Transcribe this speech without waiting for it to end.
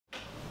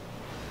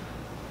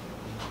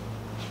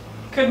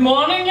Good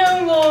morning,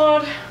 young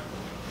lord.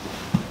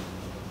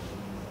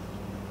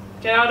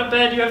 Get out of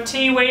bed, you have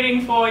tea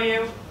waiting for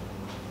you.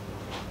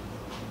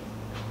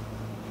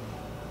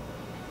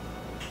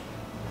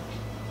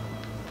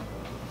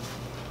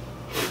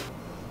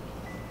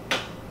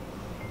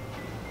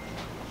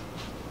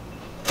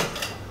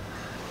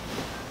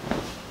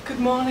 Good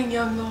morning,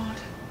 young lord.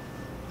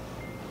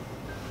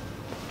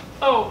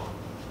 Oh.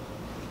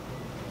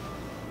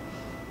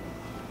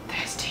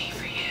 There's tea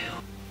for you.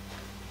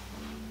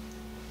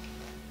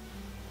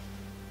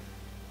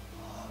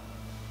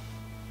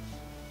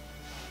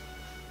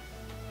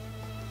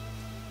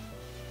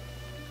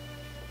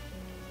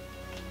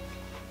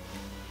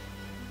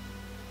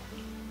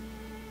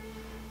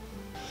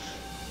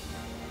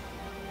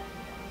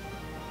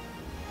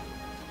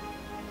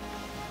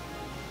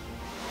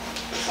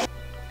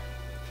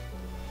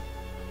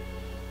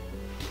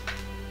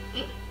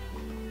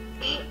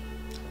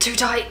 Too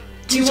tight.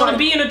 Do you want to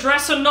be in a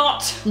dress or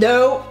not?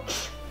 No.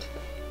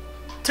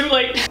 Too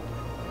late.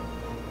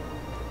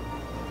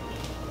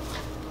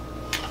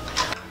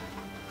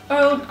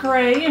 Earl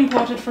Grey,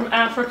 imported from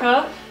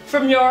Africa,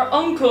 from your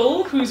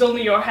uncle, who's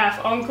only your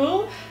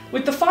half-uncle,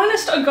 with the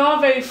finest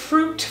agave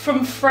fruit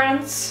from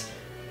France,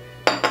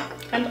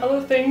 and other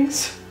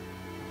things.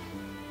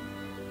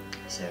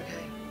 It's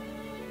okay.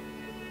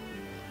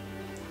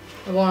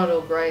 I want it all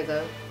grey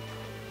though.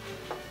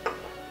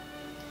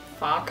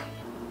 Fuck.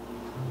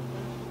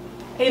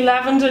 A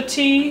lavender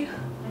tea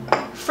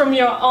from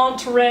your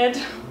Aunt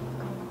Red.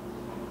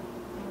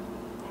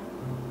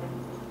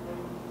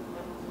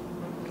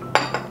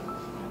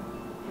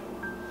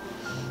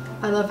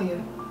 I love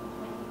you.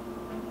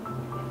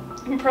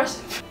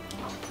 Impressive.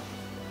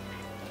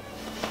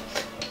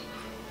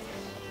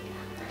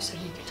 So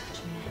you can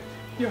touch me.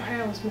 Your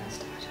hair was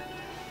messed up.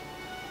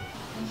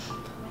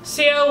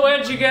 Ciel,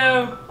 where'd you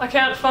go? I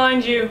can't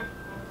find you.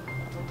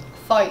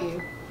 Fight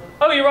you.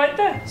 Oh, you're right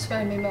there.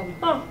 Spare me, Mum.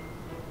 Oh.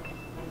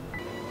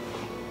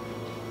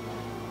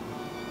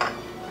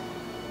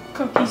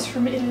 Cookies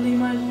from Italy,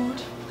 my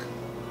lord.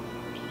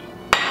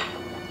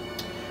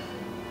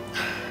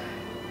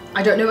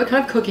 I don't know what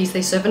kind of cookies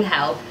they serve in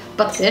hell,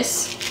 but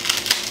this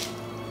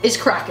is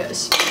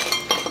crackers.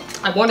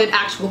 I wanted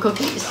actual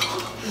cookies.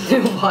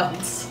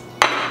 Once.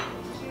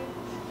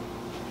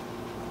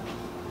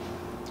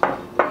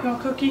 Your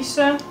cookies,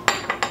 sir?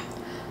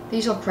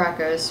 These are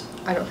crackers.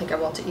 I don't think I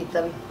want to eat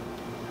them.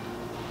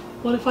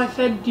 What if I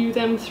fed you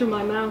them through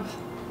my mouth?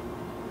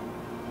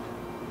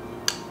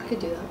 I could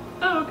do that.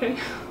 Oh, okay.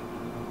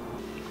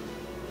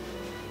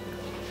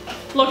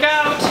 Look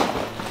out!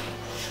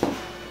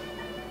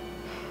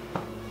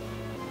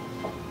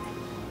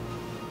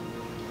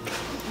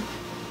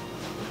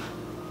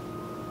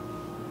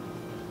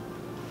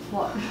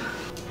 What?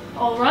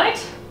 All right.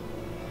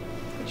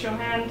 Put your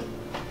hand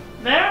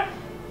there.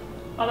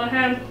 Other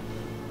hand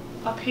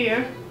up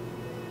here.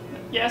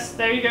 Yes,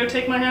 there you go.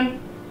 Take my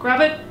hand.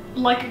 Grab it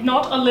like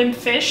not a limp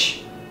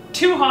fish.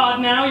 Too hard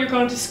now. You're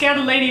going to scare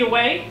the lady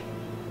away.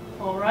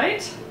 All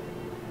right.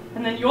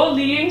 And then you're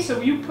leading,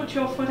 so you put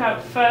your foot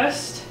out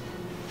first.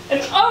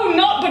 And oh,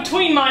 not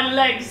between my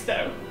legs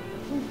though.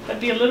 That'd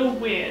be a little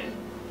weird.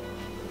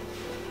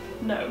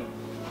 No.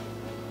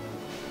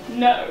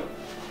 No.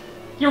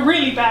 You're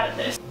really bad at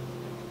this.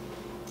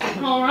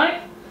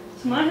 Alright,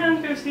 so my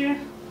hand goes here.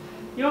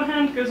 Your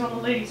hand goes on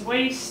the lady's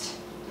waist.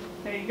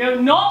 There you go.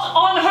 Not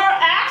on her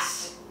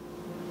ass!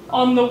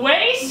 On the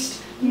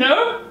waist.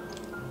 No.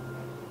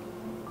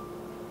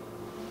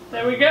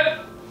 There we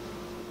go.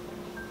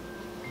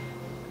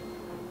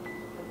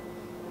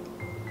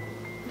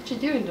 What you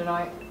doing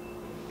tonight?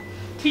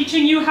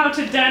 Teaching you how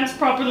to dance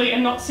properly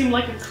and not seem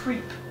like a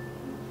creep.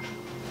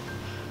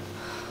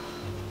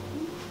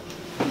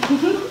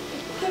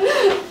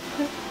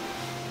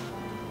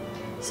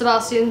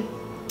 Sebastian,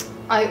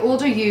 I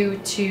order you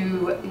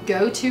to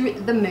go to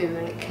the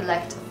moon,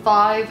 collect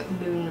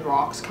 5 moon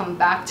rocks, come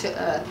back to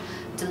Earth,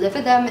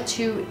 deliver them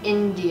to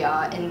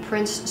India in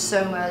Prince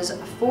Soma's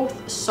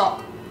 4th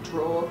sock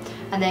drawer,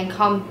 and then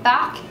come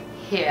back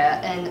here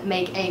and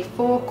make a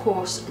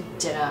 4-course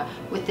dinner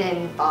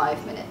within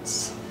 5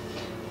 minutes.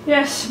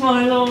 Yes,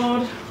 my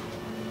lord.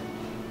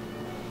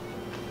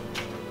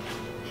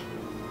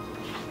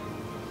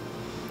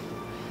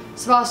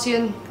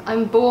 Sebastian,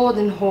 I'm bored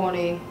and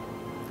horny.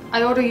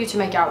 I order you to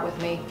make out with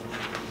me.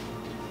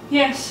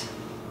 Yes,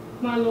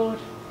 my lord.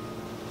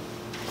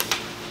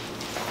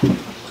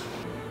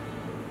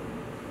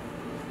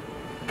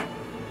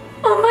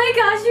 Oh my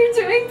gosh, you're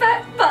doing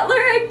Black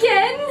Butler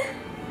again?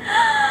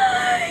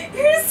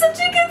 You're such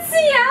a good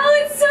Ciel,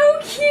 it's so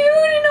cute,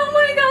 and oh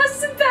my gosh,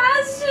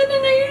 Sebastian,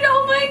 and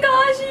oh my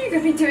gosh, are you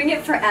gonna be doing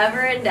it forever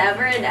and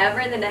ever and ever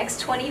in the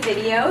next 20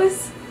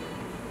 videos?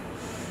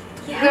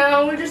 Yeah.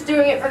 No, we're just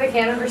doing it for the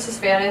Canon versus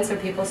Fanon so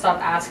people stop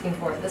asking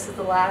for it. This is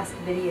the last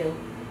video.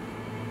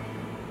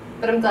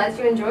 But I'm glad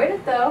you enjoyed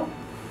it though.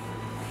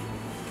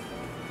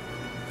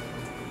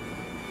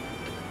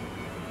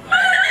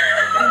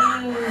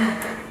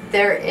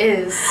 There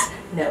is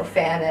no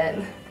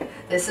Fanon.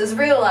 This is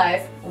real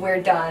life.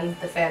 We're done.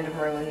 The fandom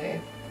ruined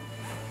me.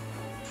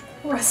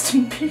 Rest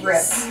in peace.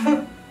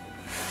 Rip.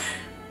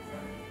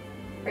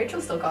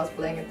 Rachel's still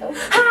cosplaying it though.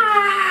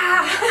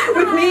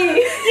 With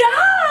me!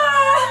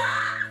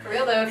 For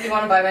real though, if you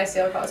want to buy my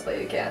Ciel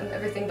cosplay, you can.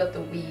 Everything but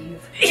the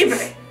weave.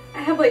 I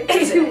have like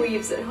 2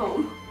 weaves at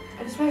home.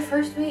 It was my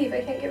first weave.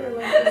 I can't get rid of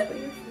my first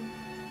weave.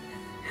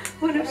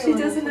 What if she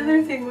does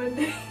another thing one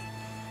day?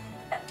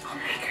 I'll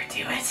make her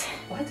do it.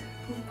 What?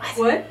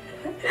 What?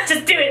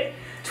 Just do it!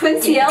 Twin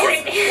Ciels?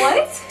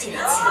 What? No. Do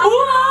it.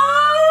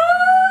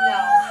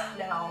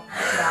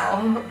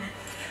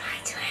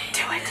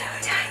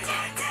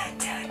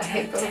 I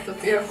hate both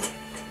of you.